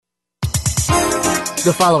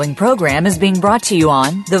The following program is being brought to you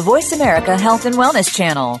on the Voice America Health and Wellness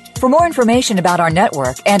Channel. For more information about our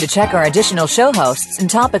network and to check our additional show hosts and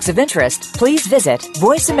topics of interest, please visit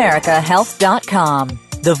voiceamericahealth.com.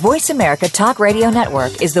 The Voice America Talk Radio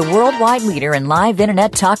Network is the worldwide leader in live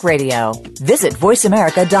Internet talk radio. Visit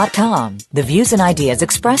voiceamerica.com. The views and ideas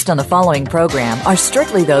expressed on the following program are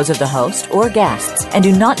strictly those of the host or guests and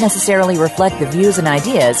do not necessarily reflect the views and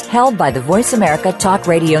ideas held by the Voice America Talk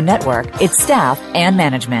Radio Network, its staff, and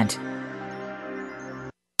management.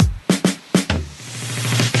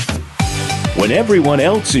 When everyone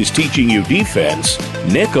else is teaching you defense,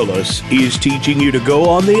 Nicholas is teaching you to go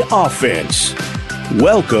on the offense.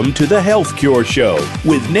 Welcome to the Health Cure Show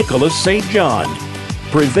with Nicholas St. John.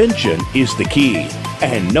 Prevention is the key,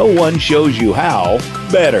 and no one shows you how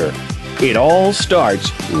better. It all starts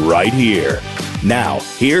right here. Now,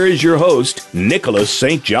 here is your host, Nicholas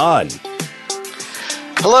St. John.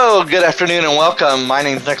 Hello, good afternoon, and welcome. My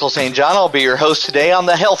name is Nicholas St. John. I'll be your host today on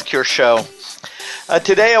the Health Cure Show.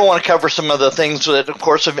 Today I want to cover some of the things that, of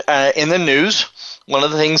course, in the news. One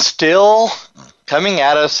of the things still coming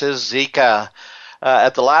at us is Zika.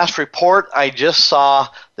 At the last report I just saw,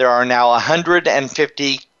 there are now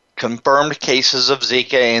 150 confirmed cases of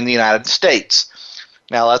Zika in the United States.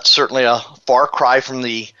 Now, that's certainly a far cry from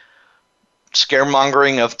the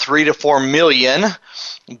scaremongering of 3 to 4 million,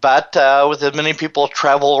 but with as many people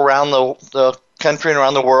travel around the country and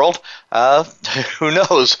around the world, who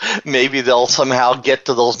knows, maybe they'll somehow get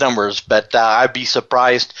to those numbers, but I'd be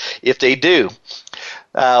surprised if they do.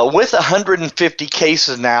 With 150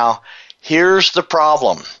 cases now, here's the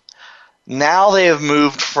problem. Now they have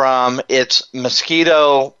moved from its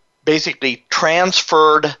mosquito, basically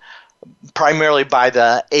transferred primarily by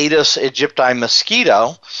the Aedes aegypti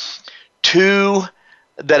mosquito, to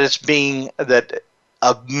that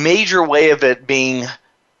a major way of it being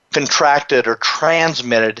contracted or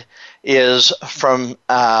transmitted is from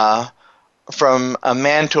a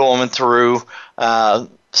man to a woman through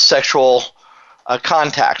sexual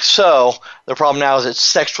contact. So the problem now is it's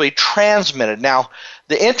sexually transmitted. Now,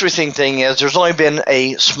 the interesting thing is there's only been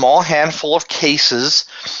a small handful of cases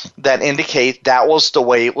that indicate that was the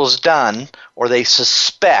way it was done, or they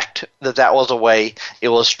suspect that was the way it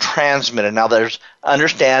was transmitted. Now,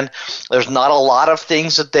 understand there's not a lot of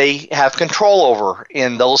things that they have control over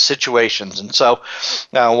in those situations. And so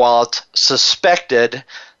while it's suspected,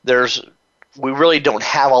 we really don't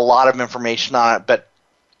have a lot of information on it, but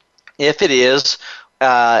if it is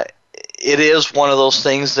one of those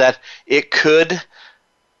things that it could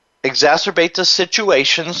exacerbate the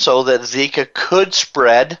situation so that Zika could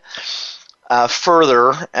spread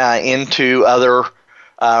further into other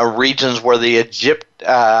regions where the Aegypti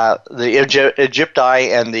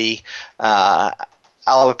and the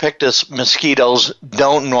Albopictus mosquitoes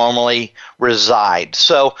don't normally reside.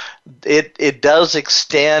 So it does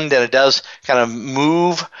extend, and it does kind of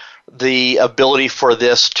move the ability for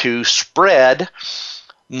this to spread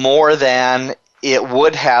more than it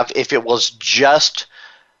would have if it was just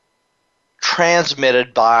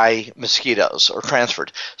transmitted by mosquitoes or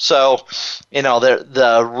transferred. So,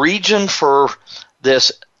 the region for this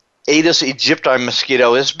Aedes aegypti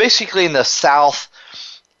mosquito is basically in the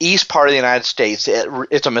southeast part of the United States.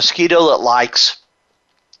 It's a mosquito that likes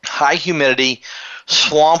high humidity,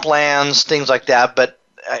 swamplands, things like that, but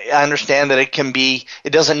I understand that it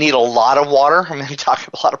doesn't need a lot of water. I mean,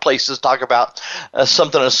 a lot of places talk about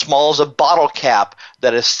something as small as a bottle cap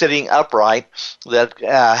that is sitting upright that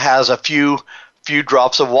has a few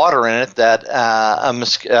drops of water in it that an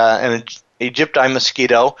Aegypti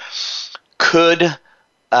mosquito could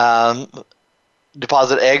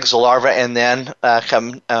deposit eggs, larvae, and then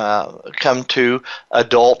come to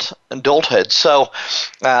adulthood. So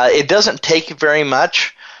it doesn't take very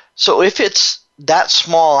much. So if it's that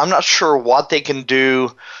small, I'm not sure what they can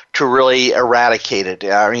do to really eradicate it.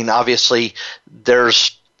 I mean, obviously,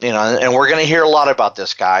 there's, and we're going to hear a lot about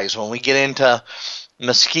this, guys. When we get into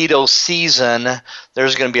mosquito season,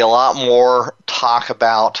 there's going to be a lot more talk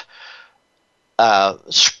about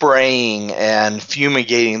spraying and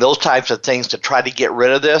fumigating, those types of things to try to get rid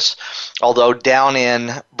of this. Although down in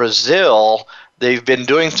Brazil, they've been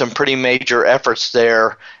doing some pretty major efforts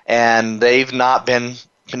there, and they've not been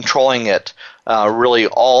controlling it really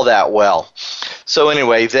all that well. So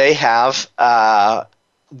anyway, they have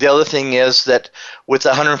the other thing is that with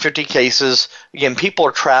 150 cases, again, people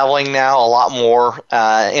are traveling now a lot more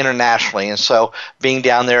internationally. And so being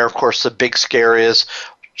down there, of course, the big scare is,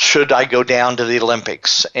 should I go down to the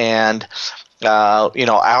Olympics? And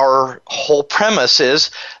our whole premise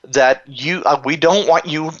is that we don't want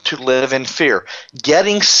you to live in fear.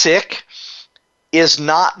 Getting sick is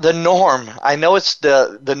not the norm. I know it's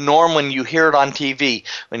the norm when you hear it on TV,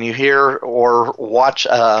 when you hear or watch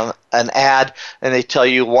an ad and they tell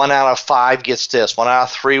you 1 out of 5 gets this, 1 out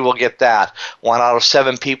of 3 will get that, 1 out of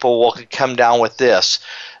 7 people will come down with this.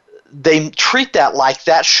 They treat that like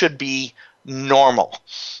that should be normal.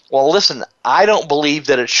 Well, listen, I don't believe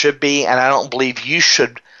that it should be, and I don't believe you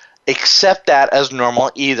should accept that as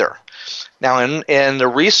normal either. Now, in the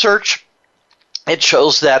research, it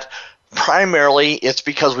shows that primarily it's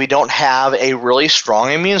because we don't have a really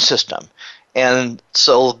strong immune system. And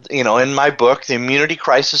so, in my book, The Immunity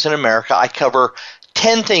Crisis in America, I cover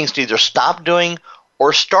 10 things to either stop doing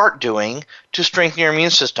or start doing to strengthen your immune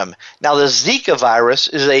system. Now, the Zika virus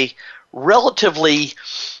is a relatively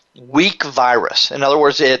weak virus. In other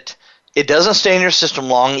words, it doesn't stay in your system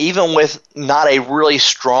long, even with not a really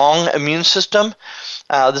strong immune system.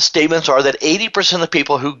 The statements are that 80% of the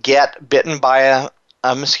people who get bitten by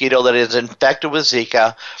a mosquito that is infected with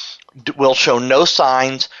Zika will show no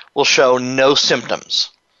signs, will show no symptoms.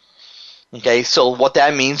 Okay, so what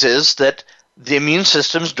that means is that the immune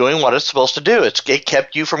system is doing what it's supposed to do. It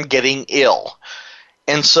kept you from getting ill.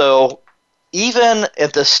 And so even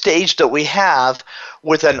at the stage that we have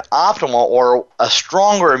with an optimal or a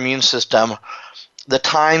stronger immune system, the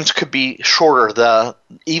times could be shorter.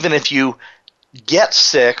 Even if you get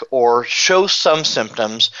sick or show some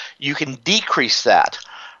symptoms, you can decrease that.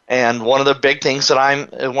 And one of the things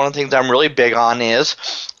I'm really big on is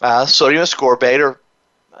sodium ascorbate,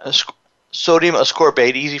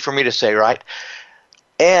 easy for me to say, right?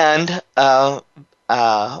 And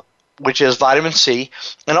which is vitamin C.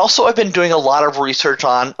 And also I've been doing a lot of research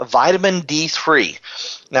on vitamin D3.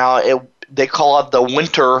 Now, they call it the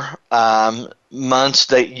winter months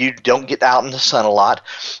that you don't get out in the sun a lot.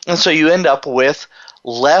 And so you end up with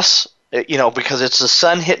less, because it's the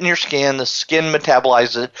sun hitting your skin, the skin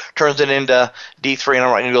metabolizes it, turns it into D3, and I'm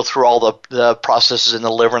not going to go through all the processes in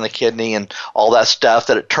the liver and the kidney and all that stuff,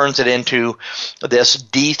 that it turns it into this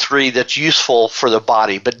D3 that's useful for the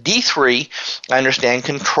body. But D3, I understand,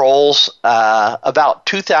 controls about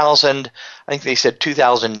 2,000, I think they said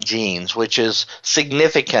 2,000 genes, which is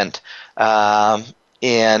significant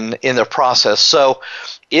in the process. So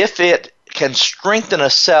if it can strengthen a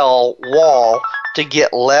cell wall to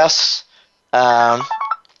get less viral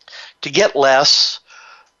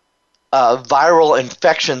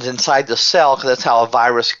infections inside the cell, because that's how a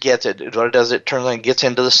virus gets it. What it does, it turns on and gets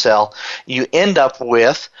into the cell. You end up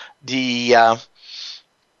with it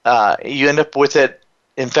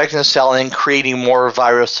infecting the cell and then creating more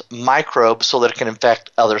virus microbes so that it can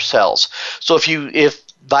infect other cells. So if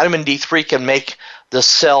vitamin D3 can make the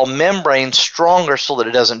cell membrane stronger so that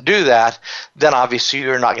it doesn't do that, then obviously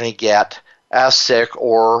you're not going to get as sick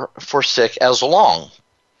or for sick as long.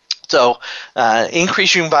 So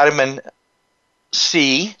increasing vitamin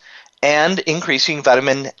C and increasing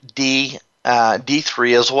vitamin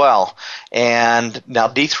D3 as well. And now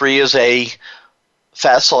D3 is a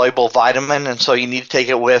fat-soluble vitamin, and so you need to take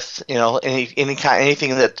it with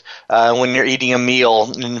anything that when you're eating a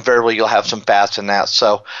meal, invariably you'll have some fats in that.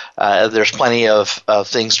 So there's plenty of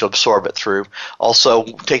things to absorb it through. Also,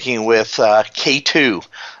 taking with K2,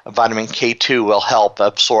 vitamin K2 will help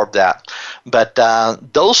absorb that. But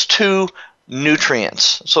those two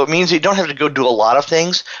nutrients, so it means you don't have to go do a lot of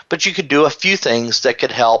things, but you could do a few things that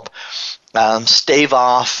could help stave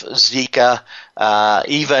off Zika.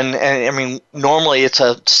 Normally it's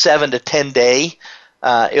a 7 to 10 day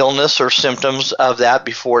illness or symptoms of that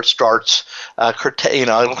before it starts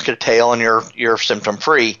it'll curtail and you're symptom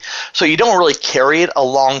free. So you don't really carry it a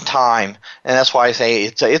long time, and that's why I say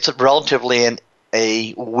it's relatively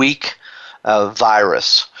a weak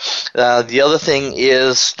virus. The other thing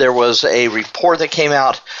is there was a report that came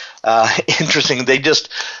out. Interesting. They just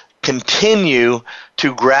continue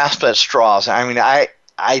to grasp at straws. I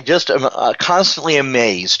just am constantly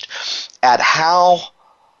amazed at how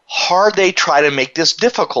hard they try to make this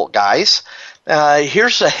difficult, guys.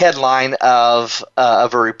 Here's a headline of a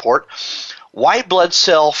report. White blood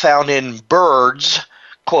cell found in birds,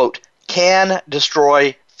 quote, can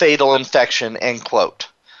destroy fatal infection, end quote.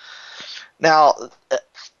 Now,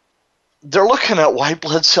 they're looking at white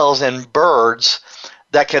blood cells in birds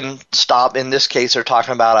that can stop, in this case, they're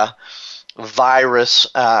talking about a virus,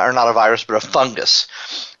 or not a virus, but a fungus.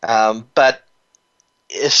 But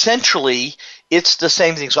essentially, it's the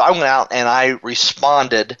same thing. So I went out and I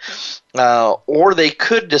responded, or they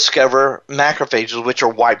could discover macrophages, which are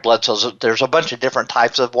white blood cells. There's a bunch of different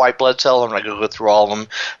types of white blood cells. I'm not going to go through all of them,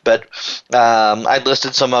 but I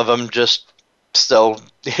listed some of them just So,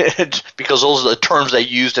 because those are the terms they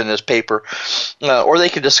used in this paper. Or they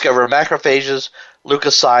could discover macrophages,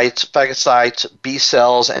 leukocytes, phagocytes, B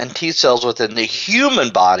cells, and T cells within the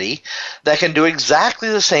human body that can do exactly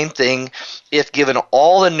the same thing if given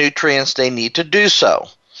all the nutrients they need to do so.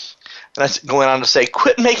 And that's going on to say,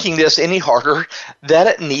 quit making this any harder than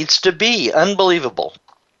it needs to be. Unbelievable.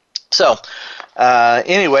 So,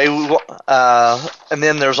 anyway, and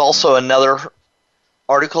then there's also another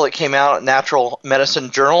article that came out at Natural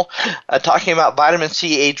Medicine Journal talking about vitamin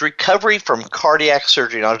C aids recovery from cardiac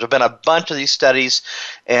surgery. Now, there's been a bunch of these studies,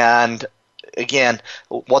 and again,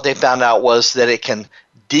 what they found out was that it can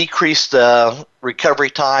decrease the recovery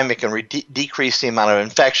time, it can decrease the amount of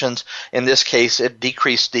infections. In this case, it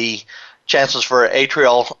decreased the chances for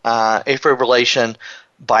atrial fibrillation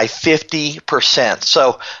by 50%.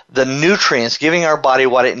 So the nutrients, giving our body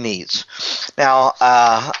what it needs. Now,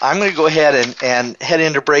 I'm going to go ahead and head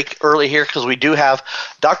into break early here because we do have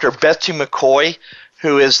Dr. Betsy McCaughey,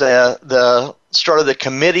 who is the started the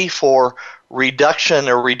Committee for Reduction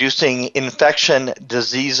or Reducing Infection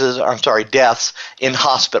Diseases, deaths in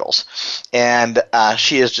hospitals. And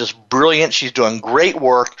she is just brilliant. She's doing great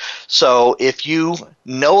work. So if you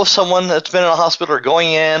know of someone that's been in a hospital or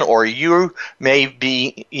going in, or you may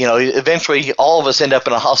be, eventually all of us end up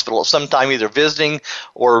in a hospital at some time, either visiting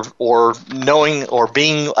or knowing or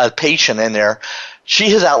being a patient in there.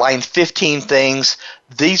 She has outlined 15 things.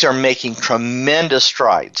 These are making tremendous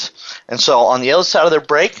strides. And so on the other side of the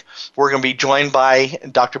break, we're going to be joined by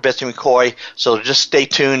Dr. Betsy McCaughey. So just stay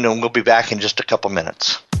tuned, and we'll be back in just a couple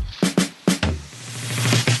minutes.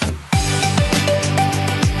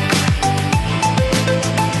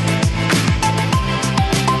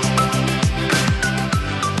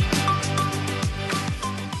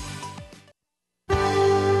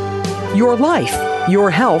 Your life,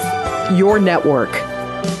 your health, your network.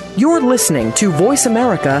 You're listening to Voice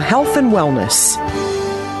America Health and Wellness.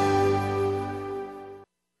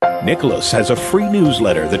 Nicholas has a free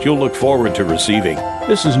newsletter that you'll look forward to receiving.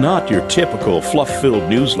 This is not your typical fluff-filled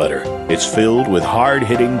newsletter. It's filled with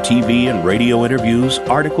hard-hitting TV and radio interviews,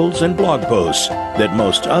 articles, and blog posts that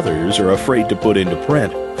most others are afraid to put into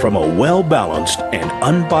print from a well-balanced and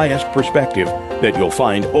unbiased perspective that you'll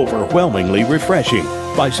find overwhelmingly refreshing.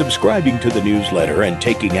 By subscribing to the newsletter and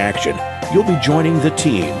taking action, you'll be joining the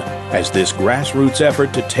team as this grassroots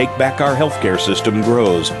effort to take back our healthcare system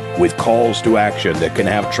grows, with calls to action that can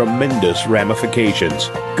have tremendous ramifications.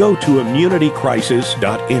 Go to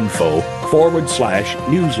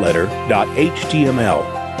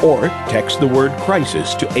immunitycrisis.info/newsletter.html or text the word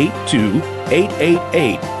crisis to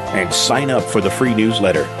 82888 and sign up for the free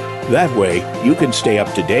newsletter. That way, you can stay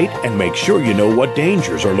up to date and make sure you know what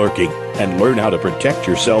dangers are lurking and learn how to protect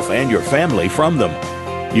yourself and your family from them.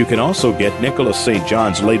 You can also get Nicholas St.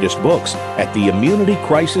 John's latest books at the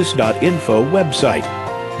immunitycrisis.info website.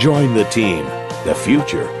 Join the team. The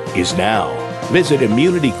future is now. Visit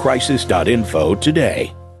immunitycrisis.info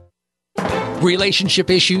today. Relationship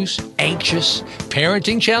issues? Anxious?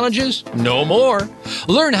 Parenting challenges? No more.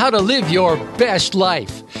 Learn how to live your best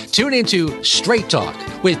life. Tune into Straight Talk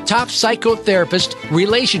with top psychotherapist,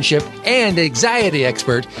 relationship, and anxiety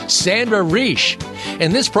expert Sandra Reish.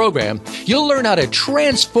 In this program, you'll learn how to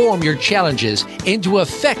transform your challenges into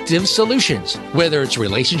effective solutions, whether it's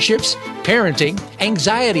relationships, parenting,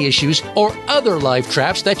 anxiety issues, or other life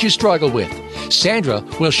traps that you struggle with. Sandra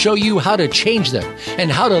will show you how to change them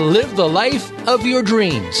and how to live the life of your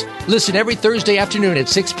dreams. Listen every Thursday afternoon at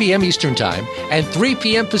 6 p.m. Eastern Time and 3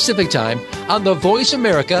 p.m. Pacific Time on the Voice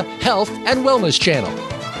America Health and Wellness Channel.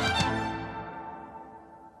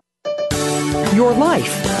 Your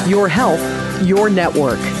life, your health, your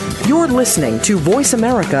network. You're listening to Voice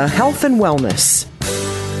America Health and Wellness.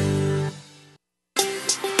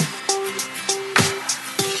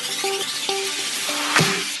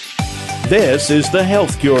 This is the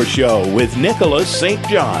Health Cure Show with Nicholas St.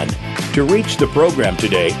 John. To reach the program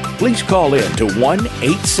today, please call in to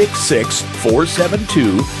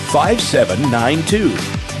 1-866-472-5792.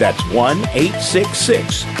 That's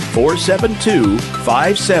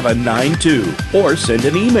 1-866-472-5792. Or send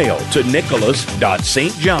an email to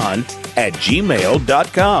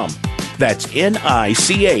nicholas.stjohn@gmail.com. That's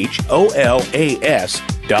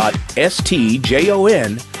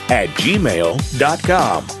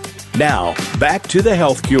nicholas.stjon@gmail.com. Now, back to the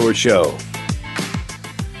Health Cure Show.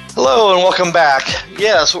 Hello and welcome back.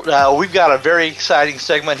 Yes, we've got a very exciting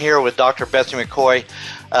segment here with Dr. Betsy McCaughey.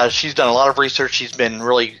 She's done a lot of research. She's been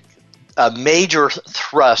really a major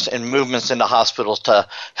thrust in movements into hospitals to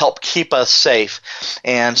help keep us safe.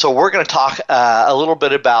 And so we're going to talk a little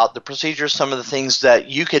bit about the procedures, some of the things that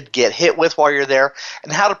you could get hit with while you're there,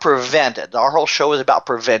 and how to prevent it. Our whole show is about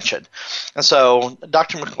prevention. And so,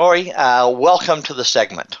 Dr. McCaughey, welcome to the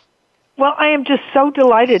segment. Well, I am just so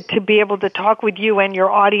delighted to be able to talk with you and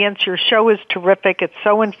your audience. Your show is terrific. It's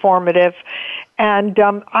so informative. And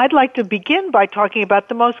I'd like to begin by talking about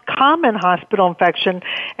the most common hospital infection.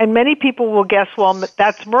 And many people will guess, well,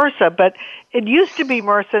 that's MRSA. But it used to be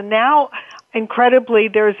MRSA. Now, incredibly,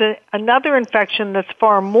 there's another infection that's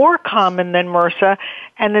far more common than MRSA.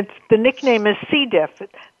 And the nickname is C. diff.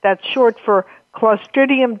 That's short for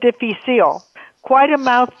Clostridium difficile. Quite a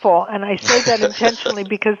mouthful, and I say that intentionally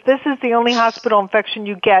because this is the only hospital infection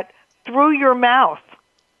you get through your mouth.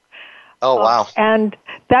 Oh, wow. And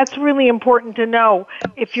that's really important to know.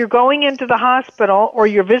 If you're going into the hospital or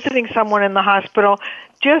you're visiting someone in the hospital,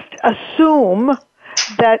 just assume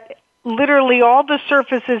that literally all the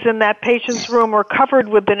surfaces in that patient's room are covered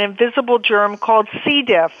with an invisible germ called C.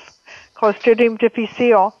 diff, Clostridium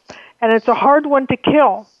difficile, and it's a hard one to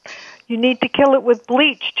kill. You need to kill it with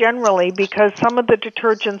bleach generally because some of the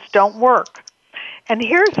detergents don't work. And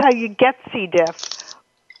here's how you get C. diff.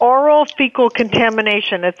 Oral fecal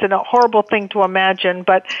contamination. It's a horrible thing to imagine,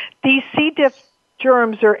 but these C. diff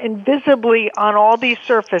germs are invisibly on all these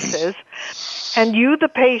surfaces, and you, the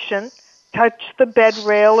patient, touch the bed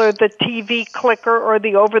rail or the TV clicker or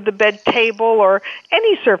the over-the-bed table or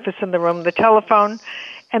any surface in the room, the telephone,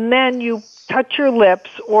 and then you touch your lips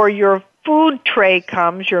or your food tray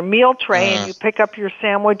comes, your meal tray, and you pick up your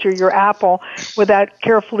sandwich or your apple without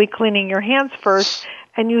carefully cleaning your hands first,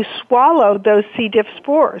 and you swallow those C. diff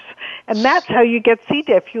spores. And that's how you get C.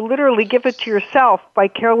 diff. You literally give it to yourself by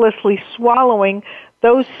carelessly swallowing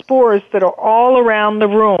those spores that are all around the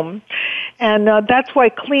room. And that's why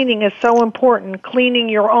cleaning is so important, cleaning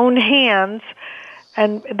your own hands.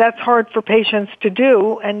 And that's hard for patients to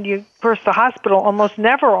do. And of course, the hospital almost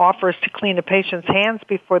never offers to clean a patient's hands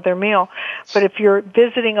before their meal. But if you're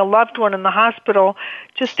visiting a loved one in the hospital,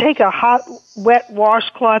 just take a hot, wet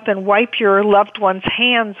washcloth and wipe your loved one's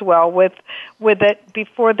hands well with it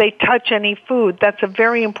before they touch any food. That's a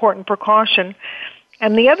very important precaution.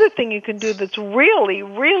 And the other thing you can do that's really,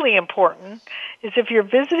 really important is if you're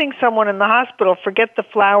visiting someone in the hospital, forget the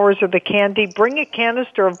flowers or the candy, bring a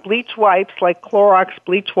canister of bleach wipes, like Clorox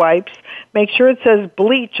bleach wipes. Make sure it says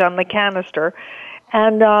bleach on the canister,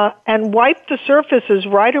 and wipe the surfaces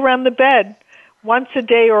right around the bed once a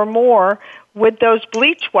day or more with those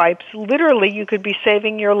bleach wipes. Literally, you could be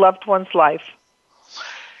saving your loved one's life.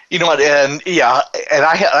 You know what, and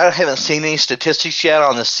I haven't seen any statistics yet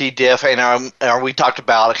on the C. diff, and we talked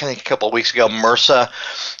about, I think a couple of weeks ago, MRSA,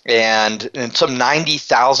 and some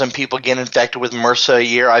 90,000 people get infected with MRSA a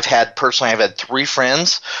year. I've had 3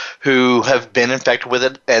 friends who have been infected with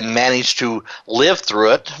it and managed to live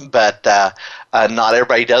through it, but not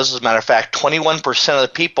everybody does. As a matter of fact, 21% of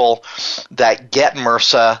the people that get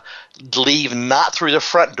MRSA leave not through the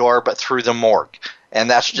front door, but through the morgue. And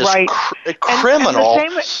that's just right. Criminal.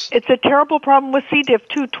 And it's a terrible problem with C. diff,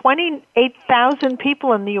 too. 28,000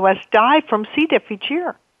 people in the U.S. die from C. diff each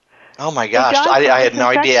year. Oh, my gosh. I had no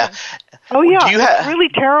idea. Oh, yeah. It's really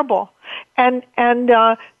terrible. And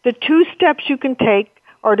the 2 steps you can take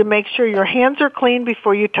are to make sure your hands are clean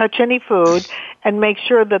before you touch any food and make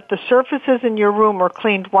sure that the surfaces in your room are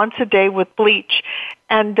cleaned once a day with bleach.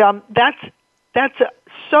 And that's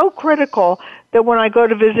so critical that when I go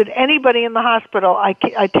to visit anybody in the hospital, I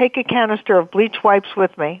take a canister of bleach wipes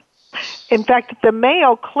with me. In fact, at the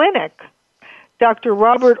Mayo Clinic, Dr.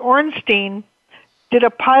 Robert Ornstein did a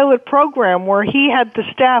pilot program where he had the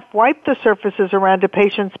staff wipe the surfaces around a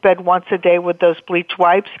patient's bed once a day with those bleach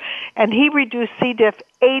wipes, and he reduced C. diff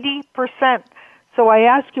 80%. So I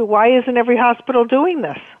ask you, why isn't every hospital doing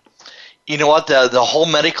this? You know what, the whole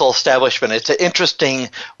medical establishment, it's interesting.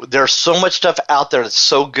 There's so much stuff out there that's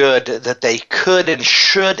so good that they could and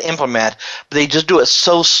should implement, but they just do it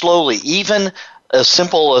so slowly. Even as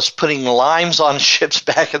simple as putting limes on ships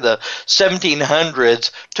back in the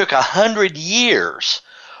 1700s took 100 years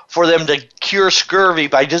for them to cure scurvy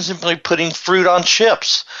by just simply putting fruit on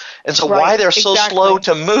ships. And so why they're so slow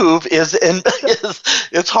to move is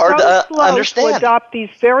it's hard to understand. To adopt these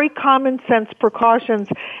very common sense precautions,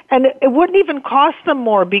 and it wouldn't even cost them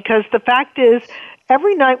more, because the fact is,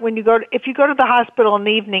 every night when if you go to the hospital in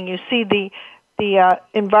the evening, you see the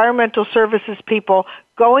environmental services people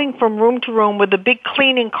going from room to room with a big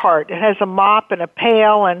cleaning cart. It has a mop and a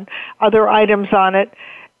pail and other items on it.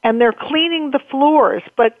 and they're cleaning the floors,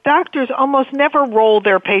 but doctors almost never roll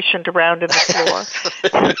their patient around in the floor.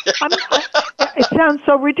 It sounds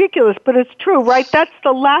so ridiculous, but it's true, right? That's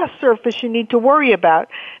the last surface you need to worry about.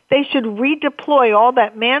 They should redeploy all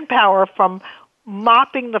that manpower from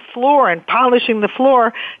mopping the floor and polishing the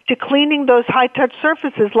floor to cleaning those high-touch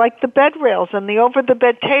surfaces like the bed rails and the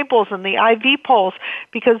over-the-bed tables and the IV poles,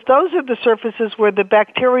 because those are the surfaces where the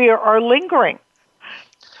bacteria are lingering.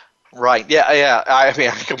 Right. Yeah. I mean,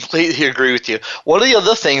 I completely agree with you. One of the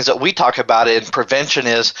other things that we talk about in prevention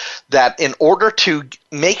is that in order to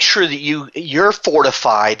make sure that you're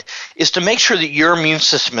fortified is to make sure that your immune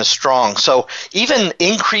system is strong. So even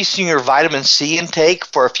increasing your vitamin C intake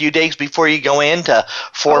for a few days before you go into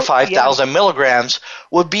 4,000 or 5,000 milligrams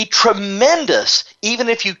would be tremendous, even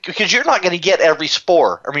if because you're not going to get every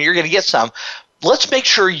spore. I mean, you're going to get some. Let's make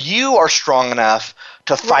sure you are strong enough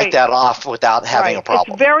to fight that off without having a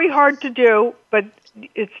problem. It's very hard to do, but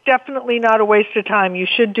it's definitely not a waste of time. You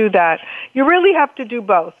should do that. You really have to do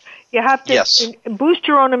both. You have to boost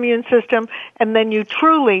your own immune system, and then you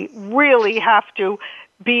truly, really have to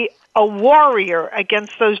be a warrior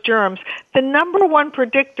against those germs. The number one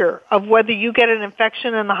predictor of whether you get an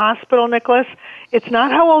infection in the hospital, Nicholas, it's not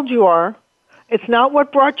how old you are. It's not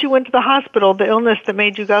what brought you into the hospital, the illness that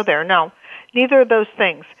made you go there. No, neither of those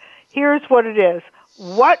things. Here's what it is.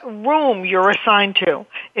 What room you're assigned to.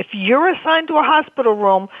 If you're assigned to a hospital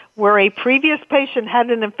room where a previous patient had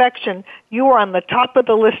an infection, you are on the top of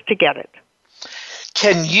the list to get it.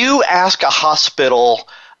 Can you ask a hospital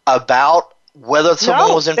about whether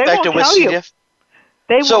someone was infected with C. diff?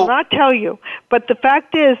 They will not tell you. But the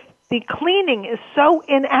fact is, the cleaning is so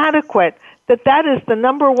inadequate that is the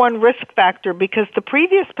number one risk factor, because the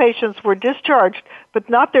previous patients were discharged, but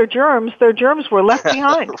not their germs. Their germs were left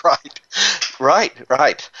behind. Right.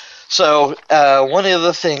 So one of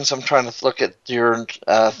the things, I'm trying to look at your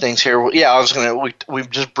things here. Yeah, I was going to, we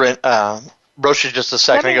just broached it just a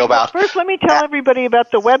second ago about. First, let me tell everybody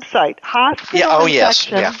about the website. Hospital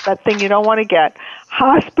infection, that thing you don't want to get.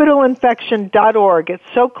 Hospitalinfection.org. It's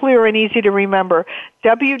so clear and easy to remember.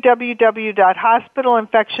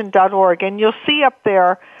 www.hospitalinfection.org. And you'll see up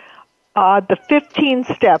there the 15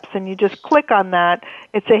 steps, and you just click on that.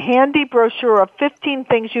 It's a handy brochure of 15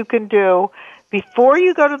 things you can do before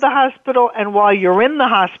you go to the hospital and while you're in the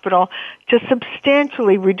hospital to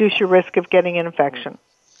substantially reduce your risk of getting an infection.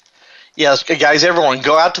 Yes, guys, everyone,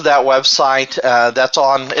 go out to that website. That's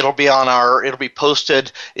on. It'll be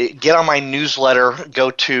posted. Get on my newsletter.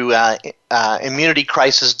 Go to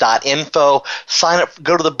immunitycrisis.info. Sign up.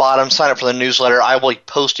 Go to the bottom. Sign up for the newsletter. I will be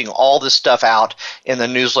posting all this stuff out in the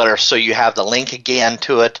newsletter, so you have the link again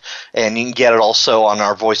to it, and you can get it also on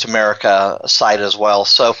our Voice America site as well.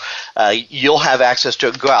 So you'll have access to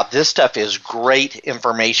it. Go out. This stuff is great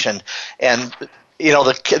information, and you know,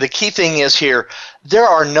 the key thing is here, there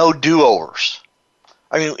are no do-overs.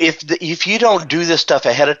 I mean, if you don't do this stuff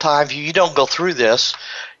ahead of time, if you don't go through this,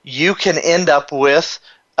 you can end up with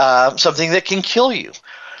something that can kill you.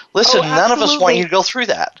 Listen, none of us want you to go through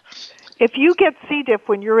that. If you get C. diff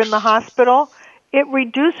when you're in the hospital, it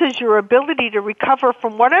reduces your ability to recover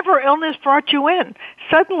from whatever illness brought you in.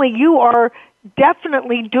 Suddenly you are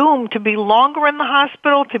definitely doomed to be longer in the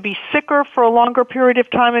hospital, to be sicker for a longer period of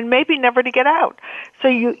time, and maybe never to get out. So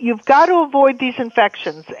you've got to avoid these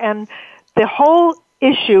infections. And the whole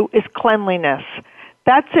issue is cleanliness.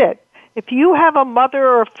 That's it. If you have a mother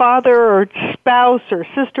or father or spouse or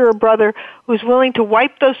sister or brother who's willing to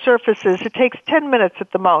wipe those surfaces, it takes 10 minutes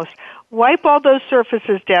at the most. Wipe all those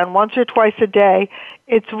surfaces down once or twice a day.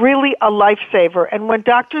 It's really a lifesaver. And when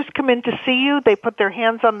doctors come in to see you, they put their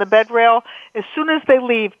hands on the bed rail. As soon as they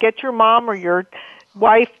leave, get your mom or your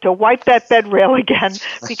wife to wipe that bed rail again,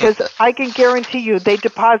 because I can guarantee you they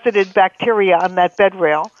deposited bacteria on that bed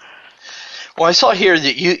rail. Well, I saw here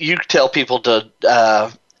that you tell people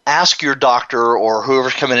to ask your doctor or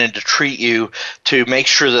whoever's coming in to treat you to make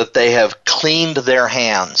sure that they have cleaned their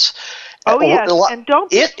hands. Oh, yes, and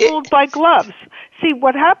don't be fooled by gloves. See,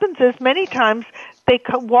 what happens is many times they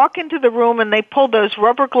walk into the room and they pull those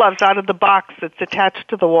rubber gloves out of the box that's attached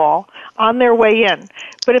to the wall on their way in.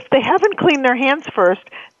 But if they haven't cleaned their hands first,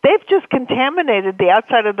 they've just contaminated the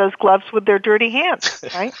outside of those gloves with their dirty hands,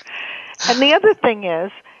 right? And the other thing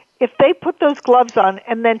is, if they put those gloves on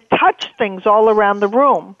and then touch things all around the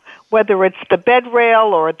room, whether it's the bed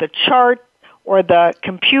rail or the chart or the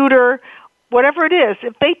computer, whatever it is,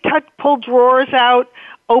 if they pull drawers out,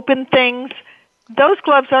 open things, those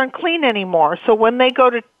gloves aren't clean anymore. So when they go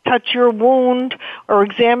to touch your wound or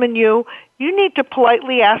examine you, you need to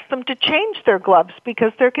politely ask them to change their gloves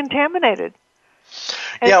because they're contaminated.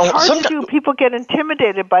 And it's hard to do. People get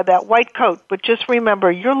intimidated by that white coat, but just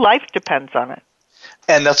remember, your life depends on it.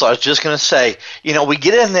 And that's what I was just going to say. We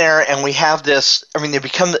get in there and we have this, they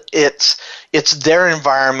become, it's their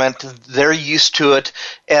environment, they're used to it,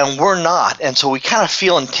 and we're not. And so we kind of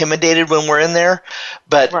feel intimidated when we're in there.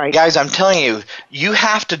 But guys, I'm telling you, you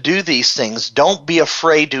have to do these things. Don't be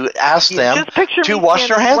afraid to ask them to wash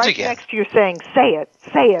their hands again. Next to you saying, say it.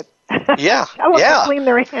 Yeah. Tell them to clean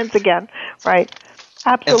their hands again. Right.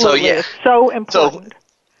 Absolutely. It's so important.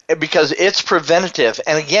 Because it's preventative.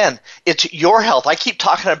 And again, it's your health. I keep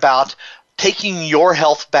talking about taking your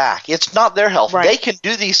health back. It's not their health. Right. They can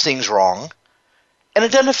do these things wrong, and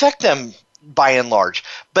it doesn't affect them by and large.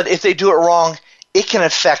 But if they do it wrong, it can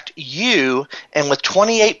affect you. And with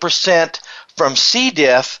 28% from C.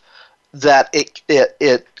 diff that it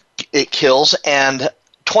kills, and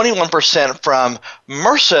 21% from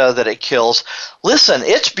MRSA that it kills. Listen,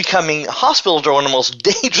 it's becoming, hospitals are one of the most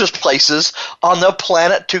dangerous places on the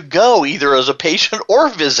planet to go, either as a patient or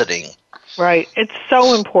visiting. Right. It's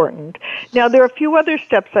so important. Now, there are a few other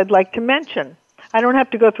steps I'd like to mention. I don't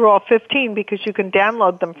have to go through all 15 because you can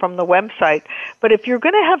download them from the website. But if you're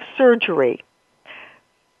going to have surgery,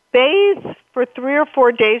 bathe for 3 or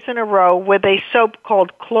 4 days in a row with a soap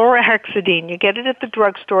called chlorhexidine. You get it at the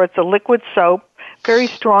drugstore. It's a liquid soap. Very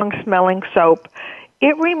strong smelling soap.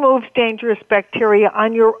 It removes dangerous bacteria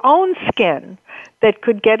on your own skin that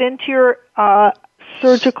could get into your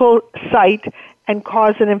surgical site and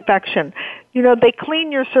cause an infection. They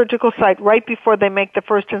clean your surgical site right before they make the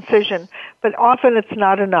first incision, but often it's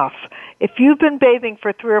not enough. If you've been bathing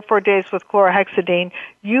for 3 or 4 days with chlorhexidine,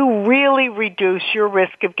 you really reduce your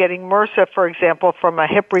risk of getting MRSA, for example, from a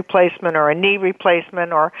hip replacement or a knee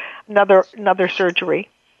replacement or another surgery.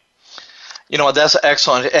 That's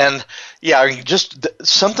excellent. And just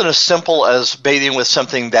something as simple as bathing with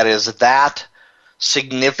something that is that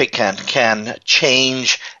significant can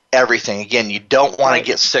change everything. Again, you don't want to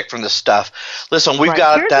get sick from this stuff. Listen, we've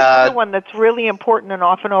got Here's another one that's really important and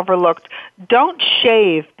often overlooked. Don't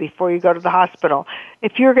shave before you go to the hospital.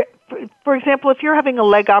 For example, if you're having a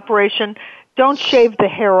leg operation, don't shave the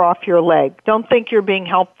hair off your leg. Don't think you're being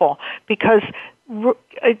helpful, because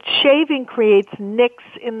shaving creates nicks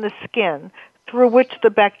in the skin through which the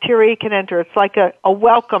bacteria can enter. It's like a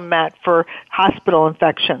welcome mat for hospital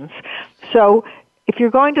infections. So if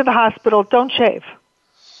you're going to the hospital, don't shave.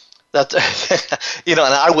 That's, and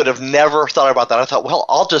I would have never thought about that. I thought, well,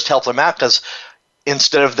 I'll just help them out, because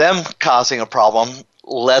instead of them causing a problem,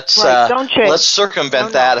 let's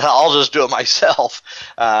circumvent that, and I'll just do it myself.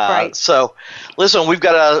 So, listen, we've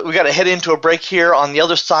got to head into a break here. On the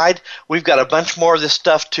other side, we've got a bunch more of this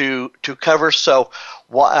stuff to cover. So,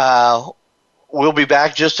 we'll be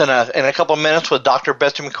back just in a couple of minutes with Dr.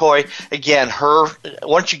 Betsy McCaughey. Again, why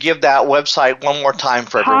don't you give that website one more time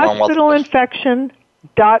for everyone?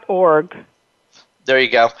 Hospitalinfection.org. There you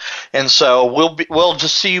go. And so we'll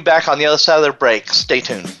just see you back on the other side of the break. Stay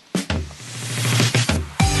tuned.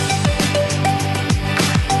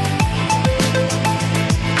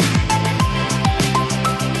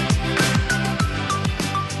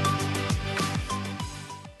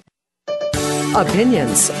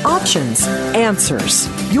 Opinions, options, answers.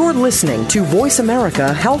 You're listening to Voice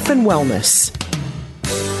America Health and Wellness.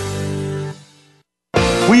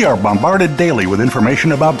 We are bombarded daily with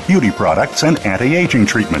information about beauty products and anti-aging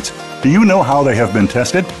treatments. Do you know how they have been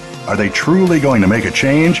tested? Are they truly going to make a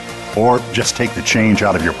change, or just take the change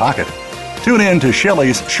out of your pocket? Tune in to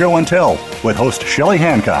Shelley's Show and Tell with host Shelley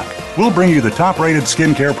Hancock. We'll bring you the top-rated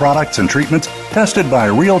skincare products and treatments tested by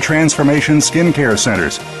Real Transformation Skincare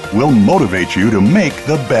Centers. We'll motivate you to make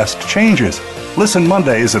the best changes. Listen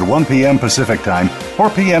Mondays at 1 p.m. Pacific Time, 4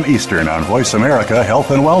 p.m. Eastern on Voice America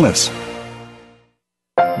Health and Wellness.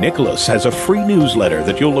 Nicholas has a free newsletter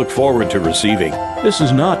that you'll look forward to receiving. This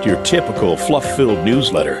is not your typical fluff-filled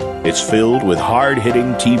newsletter. It's filled with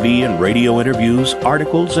hard-hitting TV and radio interviews,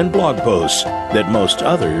 articles, and blog posts that most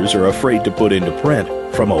others are afraid to put into print,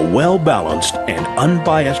 from a well-balanced and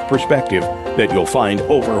unbiased perspective that you'll find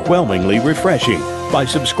overwhelmingly refreshing. By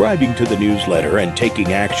subscribing to the newsletter and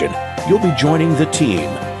taking action, you'll be joining the team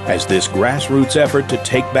as this grassroots effort to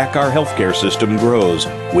take back our healthcare system grows,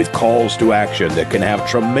 with calls to action that can have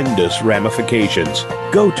tremendous ramifications.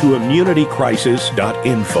 Go to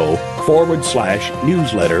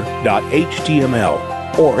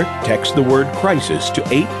immunitycrisis.info/newsletter.html or text the word crisis to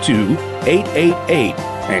 82888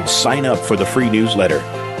 and sign up for the free newsletter.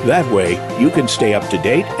 That way, you can stay up to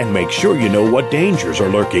date and make sure you know what dangers are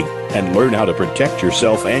lurking and learn how to protect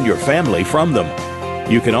yourself and your family from them.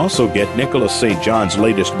 You can also get Nicholas St. John's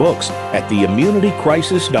latest books at the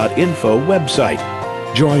immunitycrisis.info website.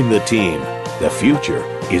 Join the team. The future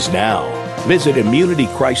is now. Visit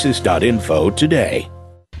immunitycrisis.info today.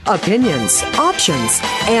 Opinions, options,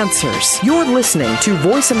 answers. You're listening to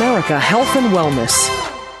Voice America Health and Wellness.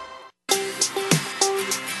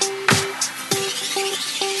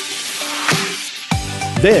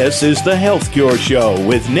 This is the Health Cure Show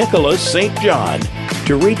with Nicholas St. John.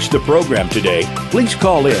 To reach the program today, please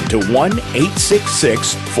call in to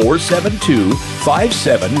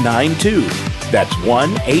 1-866-472-5792. That's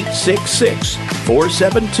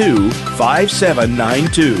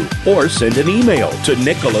 1-866-472-5792. Or send an email to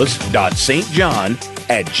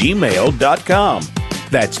nicholas.stjohn@gmail.com.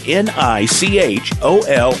 That's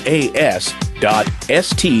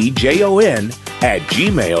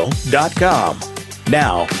nicholas.stjon@gmail.com.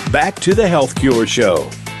 Now, back to the Health Cure Show.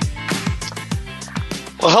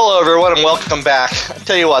 Well, hello, everyone, and welcome back. I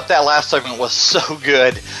tell you what, that last segment was so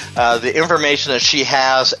good. The information that she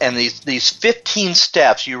has and these 15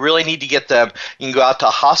 steps, you really need to get them. You can go out to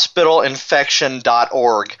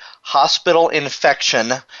hospitalinfection.org,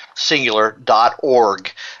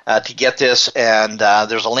 hospitalinfection.org to get this, and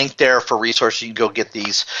there's a link there for resources. You can go get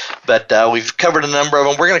these. But we've covered a number of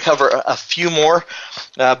them. We're going to cover a few more.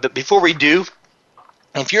 But before we do,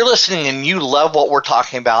 if you're listening and you love what we're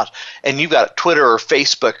talking about and you've got Twitter or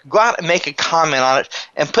Facebook, go out and make a comment on it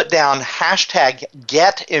and put down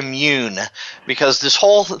 #GetImmune, because this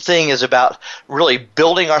whole thing is about really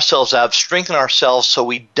building ourselves up, strengthening ourselves so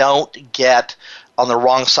we don't get on the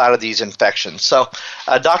wrong side of these infections. So,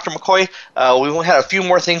 Dr. McCaughey, we had a few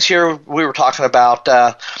more things here we were talking about.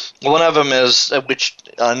 One of them is, which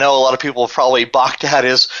I know a lot of people have probably balked at,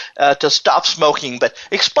 is to stop smoking. But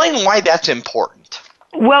explain why that's important.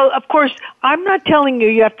 Well, of course, I'm not telling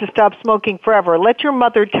you have to stop smoking forever. Let your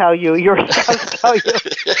mother tell you, your spouse tell you.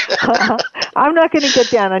 I'm not going to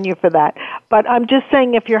get down on you for that. But I'm just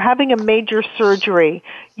saying, if you're having a major surgery,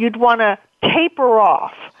 you'd want to taper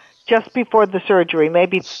off just before the surgery,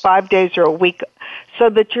 maybe 5 days or a week, so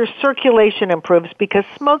that your circulation improves, because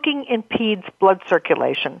smoking impedes blood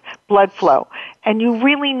circulation, blood flow, and you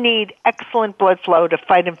really need excellent blood flow to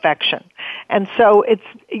fight infection. And so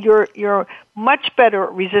you're much better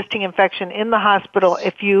at resisting infection in the hospital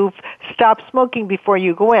if you've stopped smoking before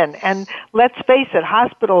you go in. And let's face it,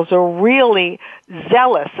 hospitals are really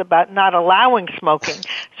zealous about not allowing smoking.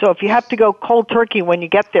 So if you have to go cold turkey when you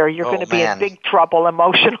get there, you're going to be in big trouble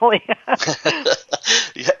emotionally.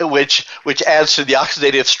 Which adds to the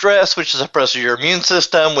oxidative stress, which suppresses your immune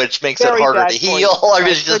system, which makes it harder to heal. I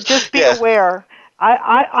mean, so just be aware.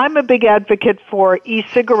 I'm a big advocate for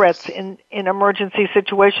e-cigarettes in emergency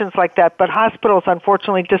situations like that, but hospitals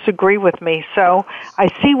unfortunately disagree with me. So I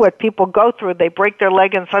see what people go through. They break their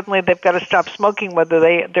leg and suddenly they've got to stop smoking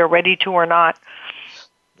whether they're ready to or not.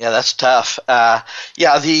 Yeah, that's tough. One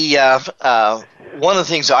of the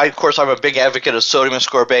things, I'm a big advocate of sodium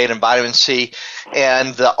ascorbate and vitamin C,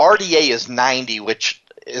 and the RDA is 90, which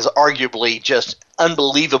is arguably just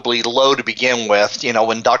unbelievably low to begin with. You know,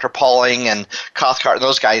 when Dr. Pauling and Cathcart and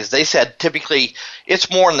those guys, they said typically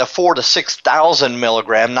it's more in the 4,000 to 6,000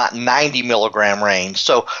 milligram, not 90 milligram range.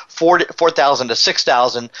 So 4,000 to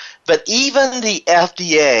 6,000. But even the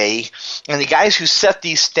FDA and the guys who set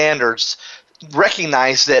these standards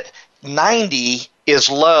recognize that 90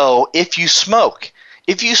 is low if you smoke.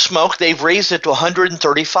 If you smoke, they've raised it to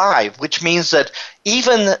 135, which means that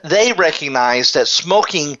even they recognize that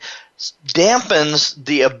smoking dampens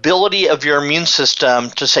the ability of your immune system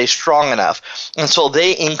to stay strong enough. And so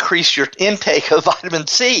they increase your intake of vitamin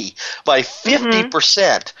C by 50%.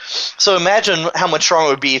 Mm-hmm. So imagine how much stronger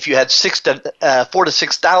it would be if you had 4,000 to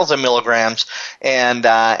 6,000 milligrams. And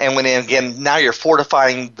when again, now you're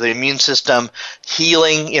fortifying the immune system,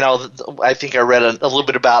 healing. You know, I think I read a little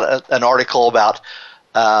bit about an article about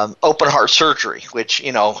open heart surgery, which,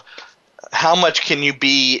 you know, how much can you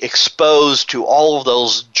be exposed to all of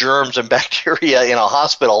those germs and bacteria in a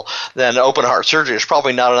hospital than open heart surgery? There's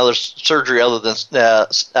probably not another surgery other than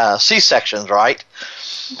C-sections, right?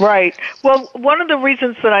 Right. Well, one of the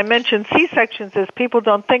reasons that I mentioned C-sections is people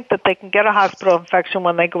don't think that they can get a hospital infection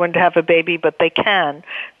when they go in to have a baby, but they can.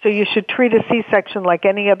 So you should treat a C-section like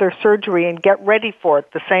any other surgery and get ready for it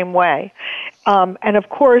the same way. And of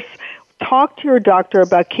course, talk to your doctor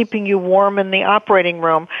about keeping you warm in the operating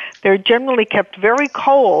room. They're generally kept very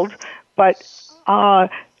cold, but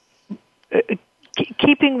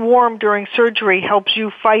keeping warm during surgery helps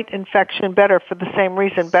you fight infection better for the same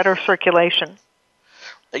reason, better circulation.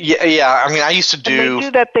 Yeah. I mean, I used to do... And they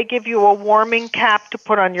do that. They give you a warming cap to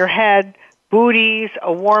put on your head, booties,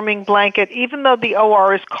 a warming blanket. Even though the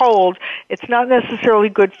OR is cold, it's not necessarily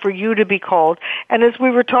good for you to be cold. And as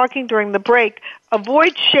we were talking during the break,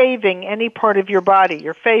 avoid shaving any part of your body,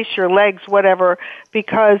 your face, your legs, whatever,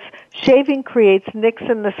 because shaving creates nicks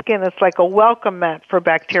in the skin. It's like a welcome mat for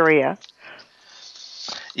bacteria.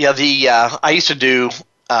 Yeah, I used to do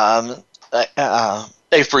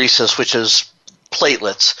apheresis, which is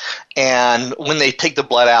platelets, and when they take the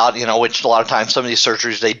blood out, which a lot of times some of these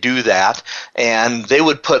surgeries they do that, and they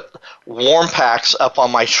would put warm packs up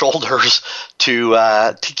on my shoulders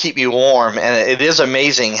to keep me warm, and it is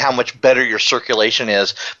amazing how much better your circulation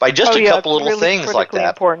is by just a couple little really things like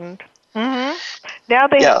that. Important. Mm-hmm. Now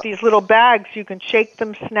they have these little bags. You can shake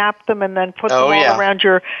them, snap them, and then put them all around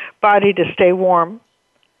your body to stay warm.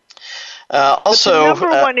 Also, but the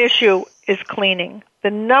number one issue is cleaning. The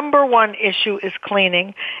number one issue is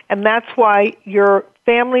cleaning, and that's why your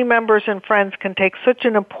family members and friends can take such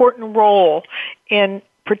an important role in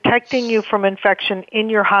protecting you from infection in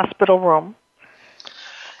your hospital room.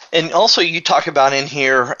 And also you talk about in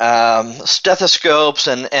here stethoscopes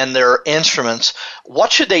and their instruments.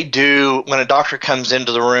 What should they do when a doctor comes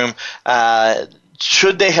into the room?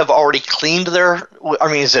 Should they have already cleaned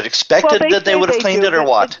is it expected that they would have cleaned it or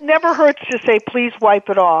what? It never hurts to say, please wipe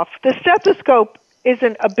it off. The stethoscope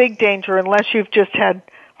isn't a big danger unless you've just had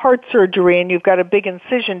heart surgery and you've got a big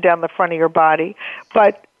incision down the front of your body.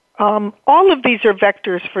 But all of these are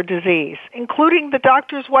vectors for disease, including the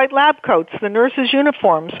doctor's white lab coats, the nurses'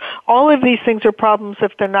 uniforms. All of these things are problems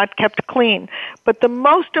if they're not kept clean. But the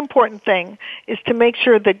most important thing is to make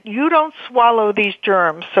sure that you don't swallow these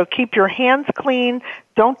germs. So keep your hands clean.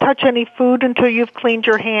 Don't touch any food until you've cleaned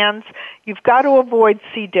your hands. You've got to avoid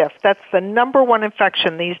C. diff. That's the number one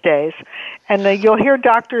infection these days. And you'll hear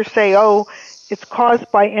doctors say, it's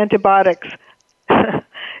caused by antibiotics.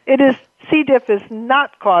 C. diff is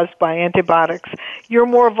not caused by antibiotics. You're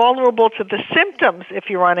more vulnerable to the symptoms if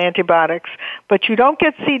you're on antibiotics, but you don't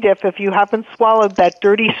get C. diff if you haven't swallowed that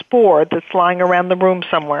dirty spore that's lying around the room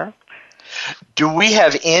somewhere. Do we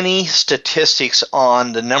have any statistics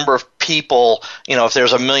on the number of people, if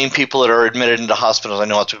there's 1 million people that are admitted into hospitals? I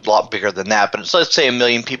know it's a lot bigger than that, but let's say 1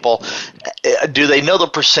 million people. Do they know the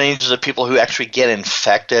percentages of people who actually get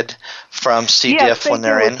infected from C. diff when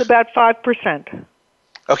they're in? It's about 5%.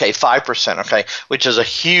 Okay, 5%, okay, which is a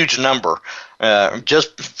huge number.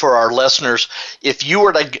 Just for our listeners, if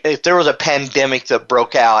there was a pandemic that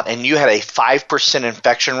broke out and you had a 5%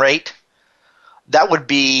 infection rate, that would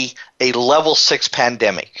be a level 6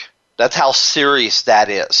 pandemic. That's how serious that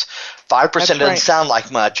is. 5% doesn't sound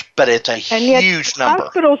like much, but it's a huge number.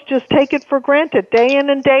 Hospitals just take it for granted. Day in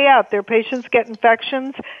and day out, their patients get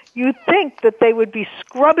infections. You think that they would be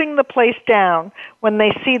scrubbing the place down when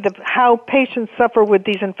they see how patients suffer with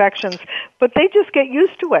these infections, but they just get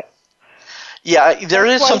used to it. Yeah, there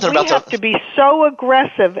is something about we have to be so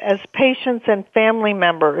aggressive as patients and family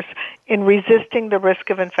members in resisting the risk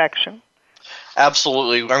of infection.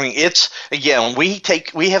 Absolutely. We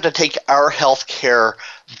have to take our health care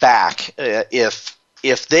back.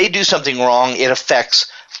 If they do something wrong, it affects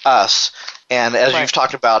us. And as you've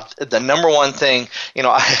talked about, the number one thing,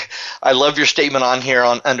 I love your statement on here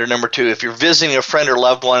under number 2. If you're visiting a friend or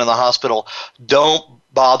loved one in the hospital, don't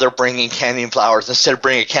bother bringing candy and flowers. Instead,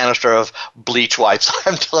 bring a canister of bleach wipes.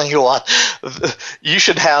 I'm telling you what, you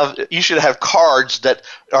should have cards that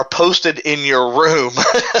are posted in your room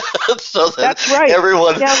so that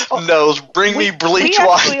everyone knows. Bring me bleach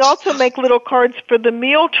wipes. We also make little cards for the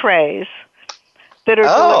meal trays that are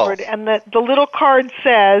delivered, and the little card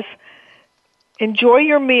says, enjoy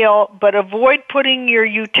your meal, but avoid putting your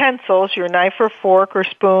utensils, your knife or fork or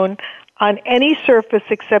spoon, on any surface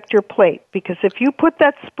except your plate. Because if you put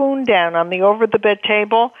that spoon down on the over-the-bed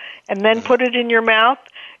table and then put it in your mouth,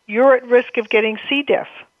 you're at risk of getting C. diff.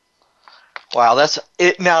 Wow, that's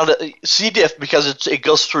it. Now, the C. diff, because it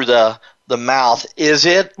goes through the mouth, is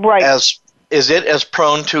it as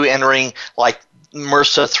prone to entering like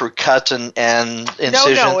MRSA through cuts and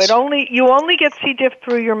incisions? No, you only get C. diff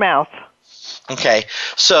through your mouth. Okay,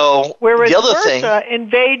 so whereas the other MRSA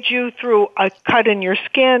invades you through a cut in your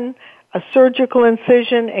skin, a surgical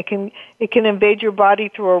incision. It can invade your body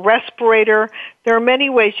through a respirator. There are many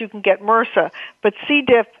ways you can get MRSA, but C.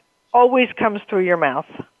 diff always comes through your mouth.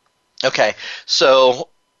 Okay, so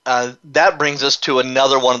that brings us to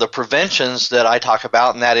another one of the preventions that I talk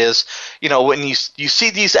about, and that is, when you see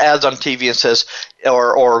these ads on TV, it says,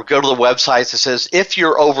 or go to the websites, it says, if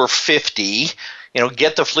you're over 50,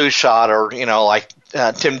 get the flu shot, or like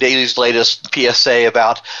Tim Daly's latest PSA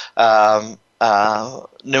about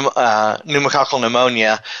pneumococcal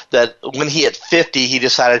pneumonia, that when he hit 50, he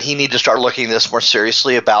decided he needed to start looking at this more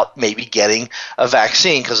seriously about maybe getting a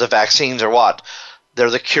vaccine, because the vaccines are what? They're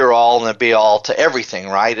the cure-all and the be-all to everything,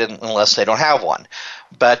 right? Unless they don't have one.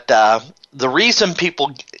 But the reason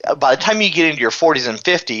people, by the time you get into your 40s and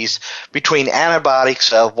 50s, between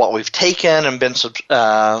antibiotics of what we've taken and been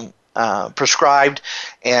prescribed,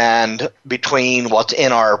 and between what's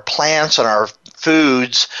in our plants and our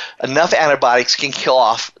foods, enough antibiotics can kill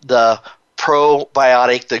off the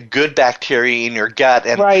probiotic, the good bacteria in your gut.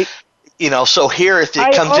 And, right. So here, if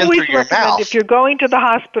it comes in through your mouth. If you're going to the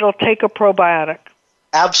hospital, take a probiotic.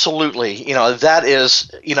 Absolutely. That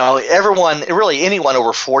is, everyone, really anyone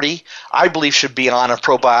over 40, I believe should be on a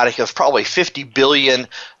probiotic of probably 50 billion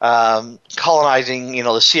colonizing, the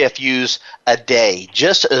CFUs a day,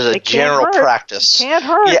 just as a general practice. It can't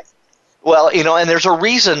hurt. Yeah. Well, and there's a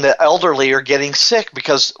reason that elderly are getting sick,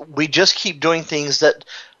 because we just keep doing things that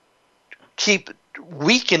keep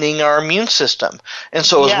weakening our immune system. And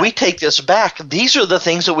so as we take this back, these are the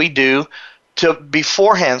things that we do to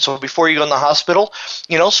beforehand. So before you go in the hospital,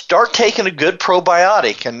 start taking a good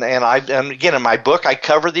probiotic. And again, in my book, I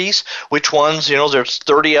cover these, which ones, there's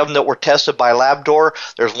 30 of them that were tested by Labdoor.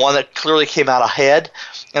 There's one that clearly came out ahead.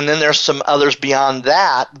 And then there's some others beyond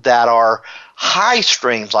that are high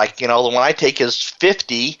strains, like, the one I take is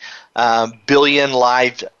 50 billion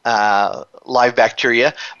live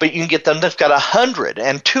bacteria, but you can get them that's got 100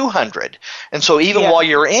 and 200. And so even while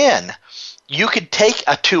you're in, you could take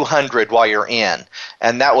a 200 while you're in,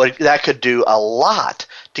 and that could do a lot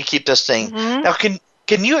to keep this thing. Mm-hmm. Now, can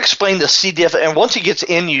you explain the C. diff? And once it gets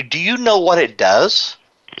in you, do you know what it does?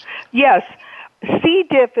 Yes. C.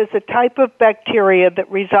 diff is a type of bacteria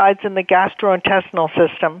that resides in the gastrointestinal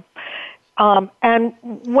system. And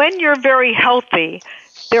when you're very healthy,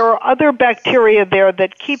 there are other bacteria there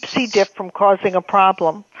that keep C. diff from causing a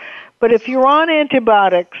problem. But if you're on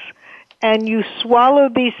antibiotics and you swallow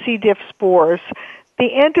these C. diff spores,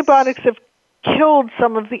 the antibiotics have killed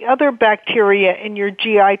some of the other bacteria in your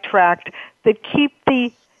GI tract that keep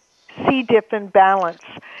the C. diff in balance.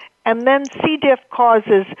 And then C. diff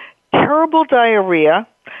causes terrible diarrhea,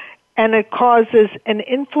 and it causes an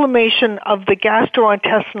inflammation of the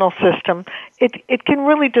gastrointestinal system. It can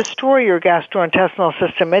really destroy your gastrointestinal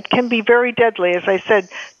system. It can be very deadly. As I said,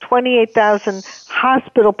 28,000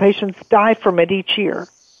 hospital patients die from it each year.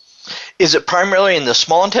 Is it primarily in the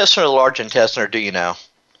small intestine or the large intestine, or do you know?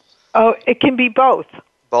 Oh, it can be both.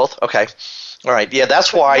 Both? Okay. All right. Yeah,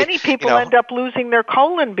 that's why many people end up losing their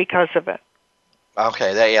colon because of it.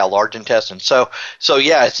 Okay, large intestine. So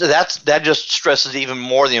that just stresses even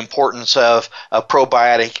more the importance of a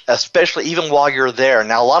probiotic, especially even while you're there.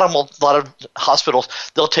 Now, a lot of hospitals,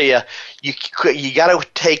 they'll tell you you got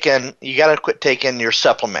to quit taking your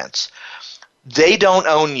supplements. They don't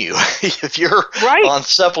own you. If you're on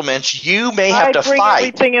supplements, you may have to fight. I bring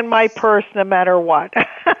everything in my purse no matter what.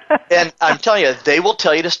 And I'm telling you, they will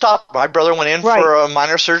tell you to stop. My brother went in for a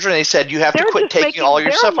minor surgery, and they said, you have to quit taking all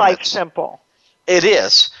your supplements. Life simple. It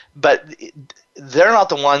is, but they're not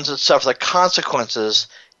the ones that suffer the consequences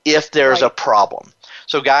if there's a problem.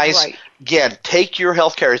 So guys, again, take your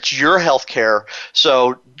health care. It's your health care.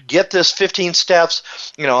 So get this 15 steps,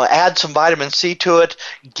 add some vitamin C to it,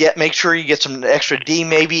 make sure you get some extra D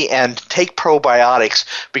maybe, and take probiotics,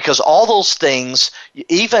 because all those things,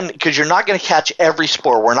 even because you're not going to catch every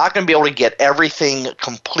spore. We're not going to be able to get everything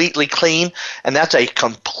completely clean, and that's a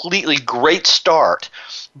completely great start.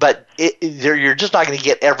 But you're just not going to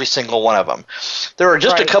get every single one of them. There are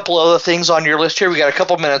just a couple other things on your list here. We got a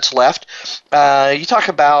couple minutes left. You talk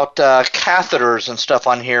about catheters and stuff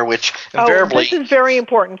on here, which invariably... this is very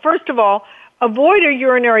important. First of all, avoid a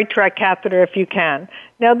urinary tract catheter if you can.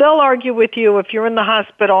 Now, they'll argue with you if you're in the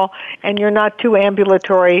hospital and you're not too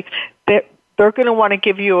ambulatory, they're going to want to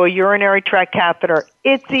give you a urinary tract catheter.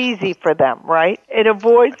 It's easy for them, right? It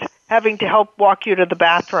avoids having to help walk you to the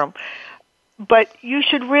bathroom. But you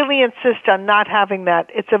should really insist on not having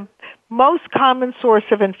that. It's a most common source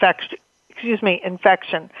of infection.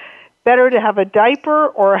 Better to have a diaper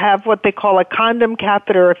or have what they call a condom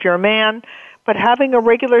catheter if you're a man, but having a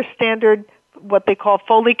regular standard, what they call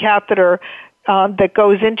Foley catheter that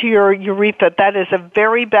goes into your urethra, that is a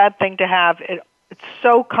very bad thing to have. It's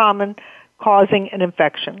so common, causing an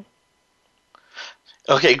infection.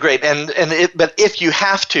 Okay, great. But if you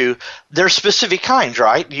have to, there's specific kinds,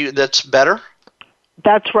 right? That's better?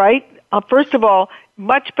 That's right. First of all,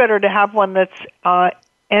 much better to have one that's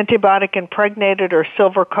antibiotic impregnated or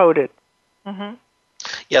silver coated. Mm-hmm.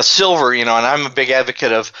 Yeah, silver, and I'm a big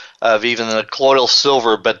advocate of even the colloidal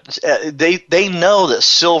silver, but they know that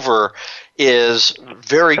silver is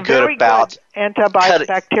very good about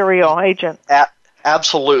antibacterial agent.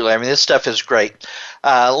 Absolutely. I mean, this stuff is great.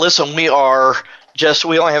 Listen, we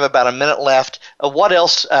only have about a minute left. What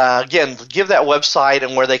else? Again, give that website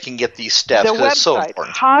and where they can get these steps. The website, it's so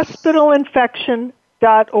important.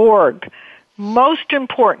 Hospitalinfection.org. Most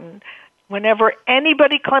important, whenever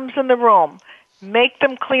anybody comes in the room, make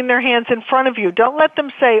them clean their hands in front of you. Don't let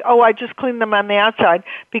them say, oh, I just cleaned them on the outside,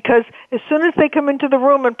 because as soon as they come into the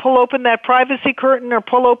room and pull open that privacy curtain or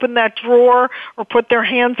pull open that drawer or put their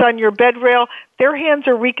hands on your bed rail, their hands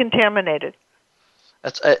are recontaminated.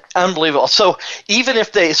 That's unbelievable. So even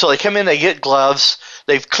if they come in, they get gloves,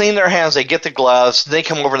 they've cleaned their hands, they get the gloves, they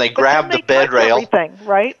come over and they grab the bed rail. Everything,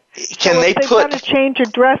 right? Can so they if they've got to change a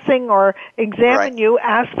dressing or examine you,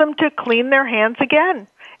 ask them to clean their hands again.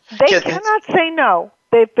 They cannot say no.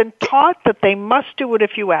 They've been taught that they must do it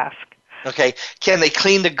if you ask. Okay. Can they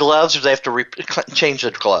clean the gloves, or do they have to change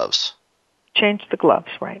the gloves? Change the gloves,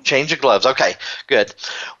 right. Change the gloves. Okay, good.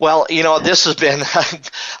 Well, this has been,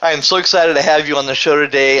 I am so excited to have you on the show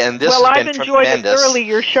today, and this has been tremendous. Well, I've enjoyed it thoroughly.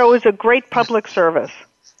 Your show is a great public service.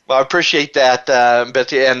 Well, I appreciate that,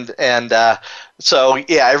 Betsy, so,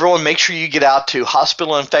 everyone make sure you get out to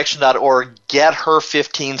hospitalinfection.org, get her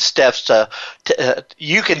 15 steps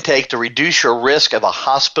you can take to reduce your risk of a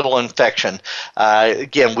hospital infection.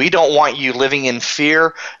 Again, we don't want you living in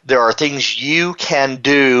fear. There are things you can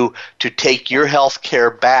do to take your health care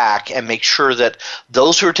back and make sure that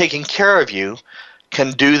those who are taking care of you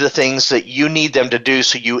can do the things that you need them to do,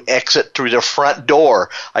 so you exit through the front door.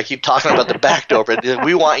 I keep talking about the back door, but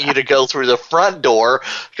we want you to go through the front door,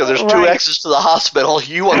 because there's two exits to the hospital.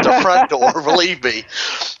 You want the front door, believe me.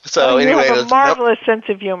 So anyway, you have a marvelous sense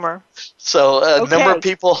of humor. So a number of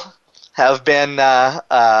people have been,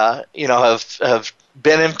 have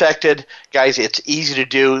been infected. Guys, it's easy to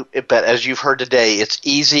do, but as you've heard today, it's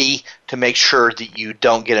easy to make sure that you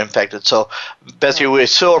don't get infected. So, Betsy, we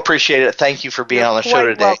so appreciate it. Thank you for being on the show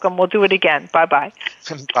today. You're welcome. We'll do it again. Bye-bye.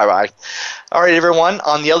 Bye-bye. All right, everyone.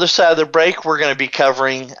 On the other side of the break, we're going to be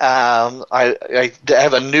covering, I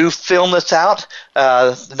have a new film that's out.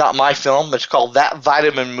 Not my film, but it's called That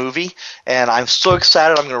Vitamin Movie, and I'm so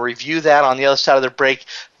excited. I'm going to review that on the other side of the break.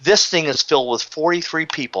 This thing is filled with 43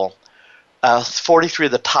 people, 43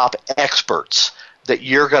 of the top experts that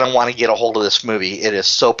you're going to want to get a hold of this movie. It is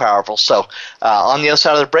so powerful. So on the other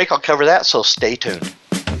side of the break, I'll cover that, so stay tuned.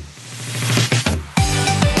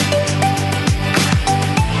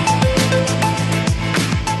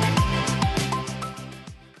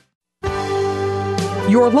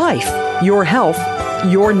 Your life, your health,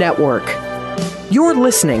 your network. You're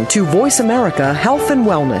listening to Voice America Health and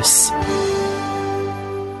Wellness.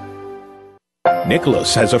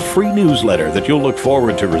 Nicholas has a free newsletter that you'll look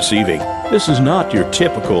forward to receiving. This is not your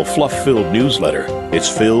typical fluff-filled newsletter. It's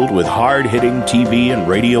filled with hard-hitting TV and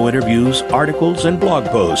radio interviews, articles, and blog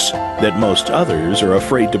posts that most others are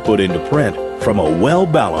afraid to put into print, from a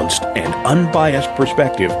well-balanced and unbiased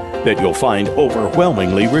perspective that you'll find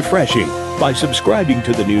overwhelmingly refreshing. By subscribing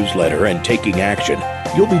to the newsletter and taking action,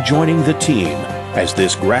 you'll be joining the team as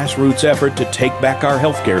this grassroots effort to take back our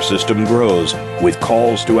healthcare system grows, with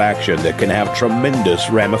calls to action that can have tremendous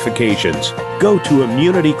ramifications. Go to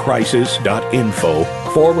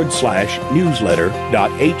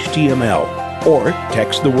immunitycrisis.info/newsletter.html or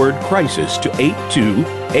text the word crisis to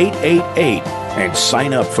 82888 and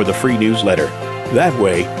sign up for the free newsletter. That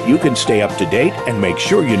way, you can stay up to date and make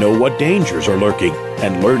sure you know what dangers are lurking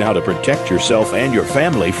and learn how to protect yourself and your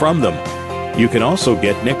family from them. You can also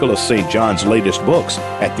get Nicholas St. John's latest books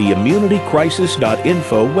at the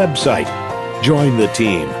immunitycrisis.info website. Join the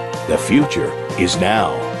team. The future is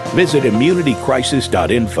now. Visit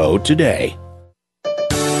immunitycrisis.info today.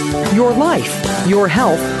 Your life, your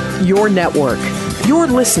health, your network. You're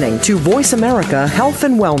listening to Voice America Health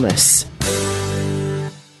and Wellness.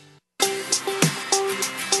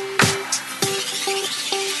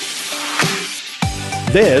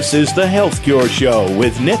 This is the Health Cure Show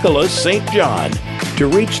with Nicholas St. John. To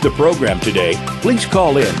reach the program today, please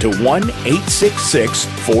call in to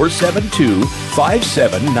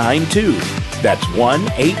 1-866-472-5792. That's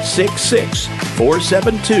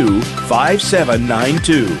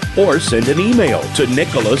 1-866-472-5792. Or send an email to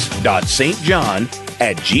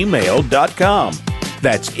nicholas.stjohn@gmail.com.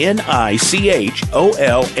 That's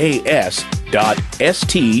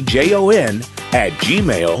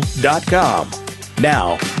nicholas.stjon@gmail.com.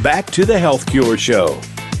 Now, back to the Health Cure Show.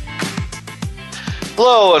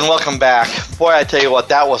 Hello and welcome back. Boy, I tell you what,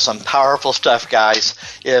 that was some powerful stuff, guys.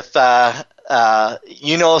 If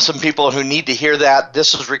you know some people who need to hear that.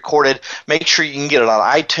 This is recorded. Make sure you can get it on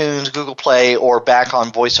iTunes, Google Play, or back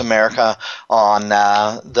on Voice America on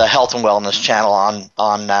the Health and Wellness channel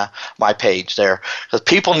on my page there. Because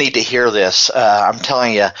people need to hear this. I'm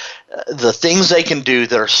telling you, the things they can do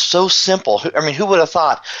that are so simple. I mean, who would have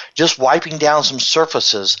thought just wiping down some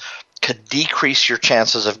surfaces could decrease your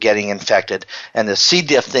chances of getting infected? And the C.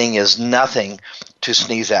 diff thing is nothing to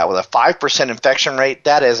sneeze at. With a 5% infection rate,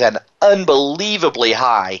 that is an unbelievably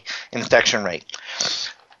high infection rate.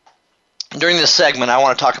 During this segment, I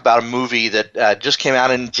want to talk about a movie that just came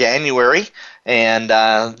out in January, and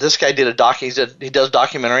this guy did he does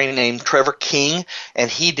documentary named Trevor King, and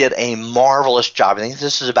he did a marvelous job. I think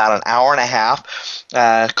this is about an hour and a half,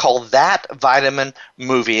 called That Vitamin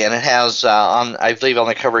Movie, and it has I believe on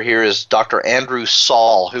the cover here is Dr. Andrew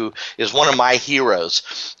Saul, who is one of my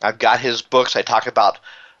heroes. I've got his books. I talk about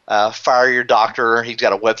Fire Your Doctor. He's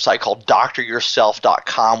got a website called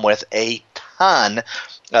dryourself.com with a ton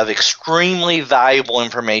of extremely valuable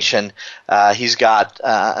information. He's got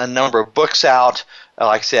a number of books out.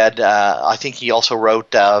 Like I said, I think he also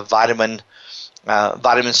wrote Vitamin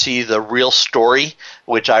C, The Real Story,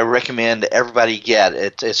 which I recommend everybody get.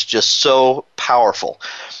 It's just so powerful.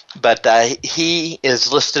 But he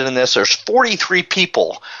is listed in this. There's 43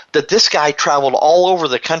 people that this guy traveled all over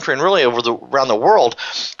the country and really around the world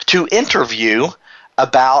to interview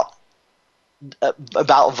about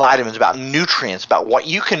vitamins, about nutrients, about what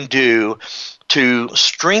you can do to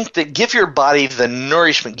give your body the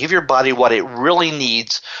nourishment, give your body what it really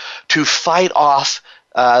needs to fight off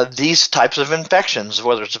these types of infections,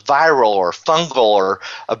 whether it's viral or fungal or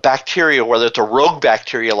a bacteria, whether it's a rogue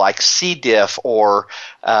bacteria like C. diff or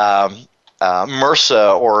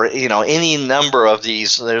MRSA, or any number of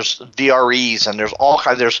these. There's VREs, and there's all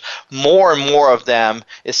kinds. There's more and more of them.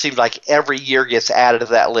 It seems like every year gets added to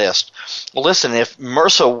that list. Well, listen, if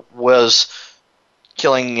MRSA was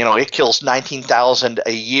killing, it kills 19,000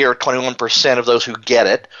 a year, 21% of those who get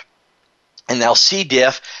it, and now C.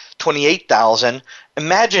 diff, 28,000.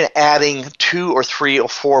 Imagine adding 2 or 3 or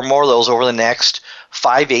 4 more of those over the next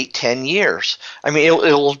 5, 8, 10 years. I mean,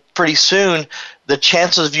 it'll pretty soon, the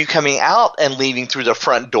chances of you coming out and leaving through the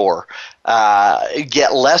front door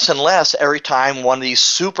get less and less every time one of these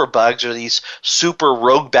super bugs or these super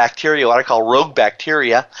rogue bacteria, what I call rogue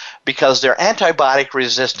bacteria, because they're antibiotic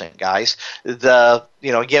resistant, guys.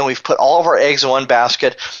 Again, we've put all of our eggs in one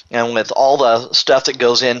basket, and with all the stuff that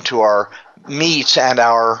goes into our meats and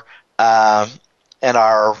our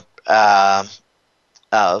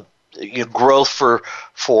growth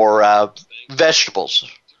for vegetables.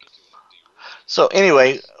 So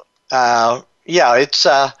anyway, it's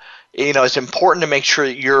important to make sure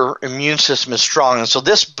that your immune system is strong. And so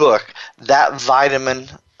this book, That Vitamin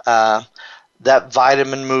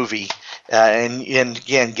Movie, and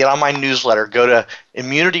again, get on my newsletter. Go to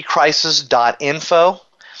immunitycrisis.info,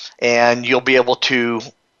 and you'll be able to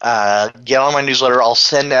get on my newsletter. I'll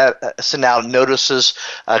send out notices.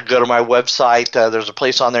 Go to my website. There's a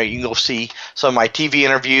place on there you can go see some of my TV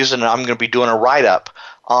interviews, and I'm going to be doing a write-up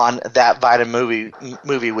on That Vitamin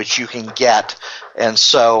movie, which you can get. And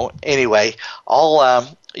so anyway,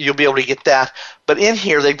 you'll be able to get that. But in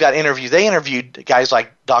here, they've got They interviewed guys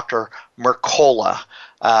like Dr. Mercola,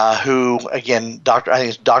 who, again, I think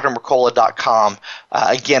it's drmercola.com.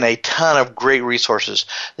 Again, a ton of great resources.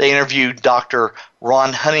 They interviewed Dr.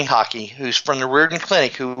 Ron Honeyhockey, who's from the Reardon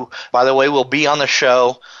Clinic, who, by the way, will be on the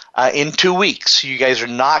show in 2 weeks. You guys are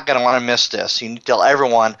not going to want to miss this. You need to tell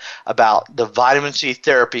everyone about the vitamin C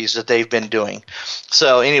therapies that they've been doing.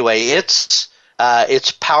 So anyway, it's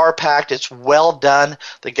power-packed. It's well done.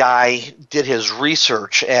 The guy did his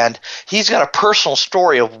research, and he's got a personal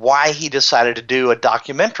story of why he decided to do a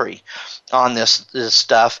documentary on this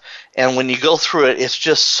stuff. And when you go through it, it's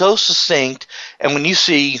just so succinct. And when you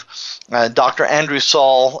see Dr. Andrew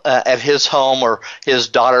Saul at his home or his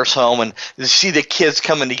daughter's home, and you see the kids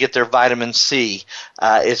coming to get their vitamin C,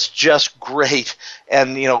 it's just great.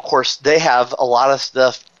 And, of course, they have a lot of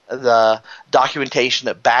stuff, the documentation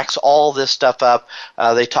that backs all this stuff up.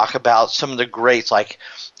 They talk about some of the greats like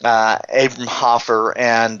Abram Hoffer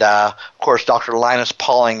and, of course, Dr. Linus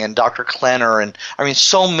Pauling and Dr. Klenner, and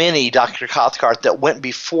so many, Dr. Cathcart, that went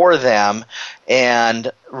before them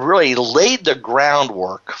and really laid the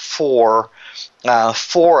groundwork for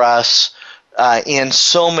us in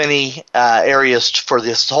so many areas for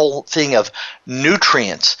this whole thing of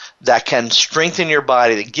nutrients that can strengthen your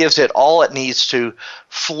body, that gives it all it needs to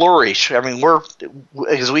flourish.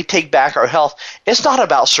 As we take back our health, it's not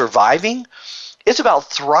about surviving, it's about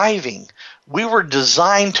thriving. We were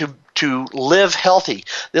designed to live healthy.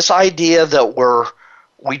 This idea that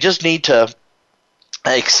we just need to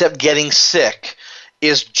accept getting sick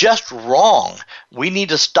is just wrong. We need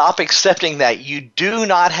to stop accepting that. You do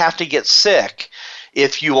not have to get sick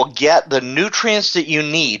if you will get the nutrients that you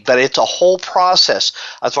need, but it's a whole process.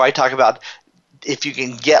 That's why I talk about if you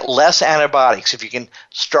can get less antibiotics, if you can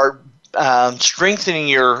start strengthening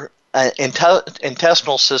your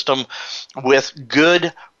intestinal system with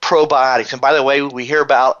good probiotics. And by the way, we hear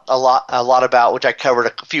about a lot about, which I covered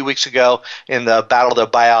a few weeks ago in the Battle of the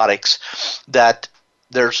Biotics, that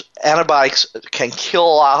there's antibiotics can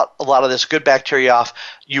kill out a lot of this good bacteria off.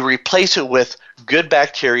 You replace it with good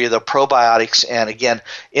bacteria, the probiotics, and again,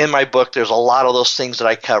 in my book, there's a lot of those things that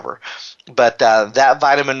I cover. But that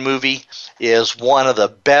vitamin movie is one of the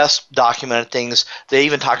best documented things. They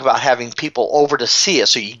even talk about having people over to see it.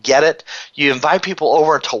 So you get it. You invite people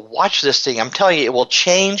over to watch this thing. I'm telling you, it will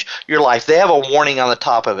change your life. They have a warning on the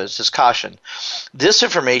top of it. It says, caution. This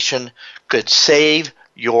information could save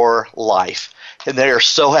your life. And they are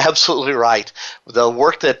so absolutely right. The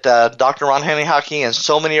work that Dr. Ron Henry-Hockey and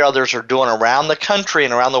so many others are doing around the country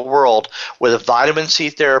and around the world with vitamin C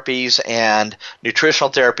therapies and nutritional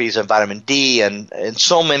therapies and vitamin D and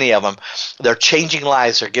so many of them, they're changing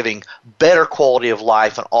lives. They're giving better quality of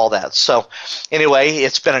life and all that. So anyway,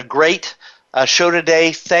 it's been a great show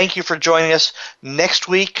today. Thank you for joining us. Next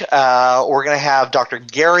week, we're going to have Dr.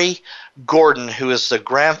 Gary Gordon, who is the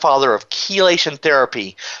grandfather of chelation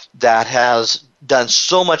therapy that has done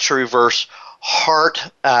so much to reverse heart,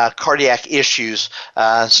 cardiac issues,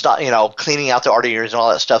 cleaning out the arteries and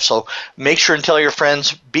all that stuff. So make sure and tell your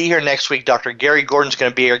friends, be here next week. Dr. Gary Gordon's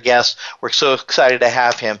going to be our guest. We're so excited to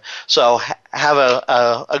have him. So have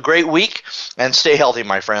a great week and stay healthy,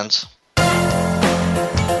 my friends.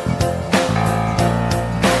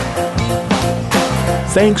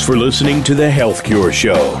 Thanks for listening to The Health Cure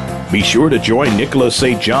Show. Be sure to join Nicholas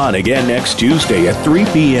St. John again next Tuesday at 3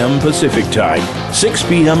 p.m. Pacific Time, 6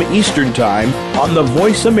 p.m. Eastern Time on the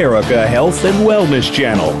Voice America Health and Wellness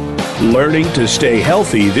Channel. Learning to stay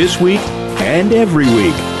healthy this week and every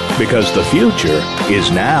week, because the future is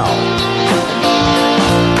now.